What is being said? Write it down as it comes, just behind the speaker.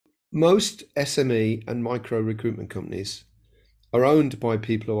Most SME and micro recruitment companies are owned by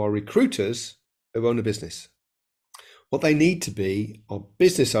people who are recruiters who own a business. What they need to be are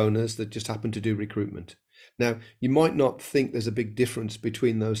business owners that just happen to do recruitment. Now, you might not think there's a big difference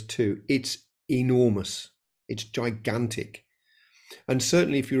between those two. It's enormous, it's gigantic. And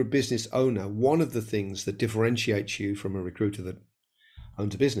certainly, if you're a business owner, one of the things that differentiates you from a recruiter that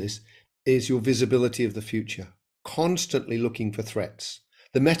owns a business is your visibility of the future, constantly looking for threats.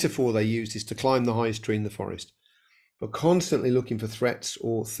 The metaphor they use is to climb the highest tree in the forest, but constantly looking for threats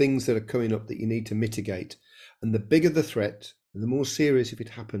or things that are coming up that you need to mitigate. And the bigger the threat, the more serious if it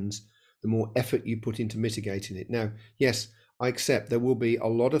happens, the more effort you put into mitigating it. Now, yes, I accept there will be a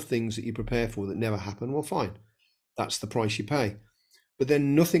lot of things that you prepare for that never happen. Well, fine. That's the price you pay. But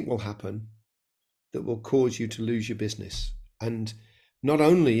then nothing will happen that will cause you to lose your business. And not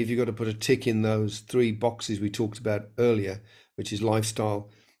only have you got to put a tick in those three boxes we talked about earlier, which is lifestyle,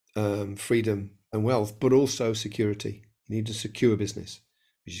 freedom, and wealth, but also security. You need a secure business,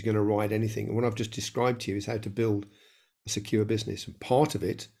 which is going to ride anything. And what I've just described to you is how to build a secure business. And part of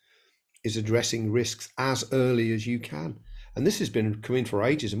it is addressing risks as early as you can. And this has been coming for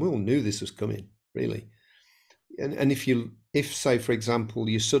ages, and we all knew this was coming, really. And if say, for example,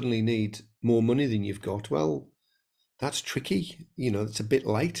 you suddenly need more money than you've got, well, that's tricky. It's a bit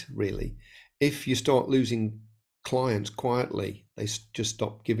late, really. If you start losing clients quietly, they just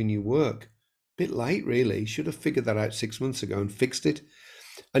stop giving you work. Bit late, really. Should have figured that out 6 months ago and fixed it.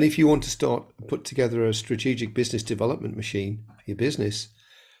 And if you want to start put together a strategic business development machine for your business,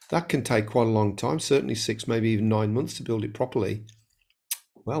 that can take quite a long time, certainly 6, maybe even 9 months to build it properly.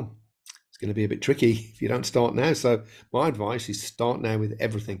 Well, it's going to be a bit tricky if you don't start now. So my advice is start now with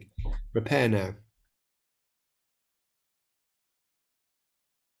everything. Prepare now.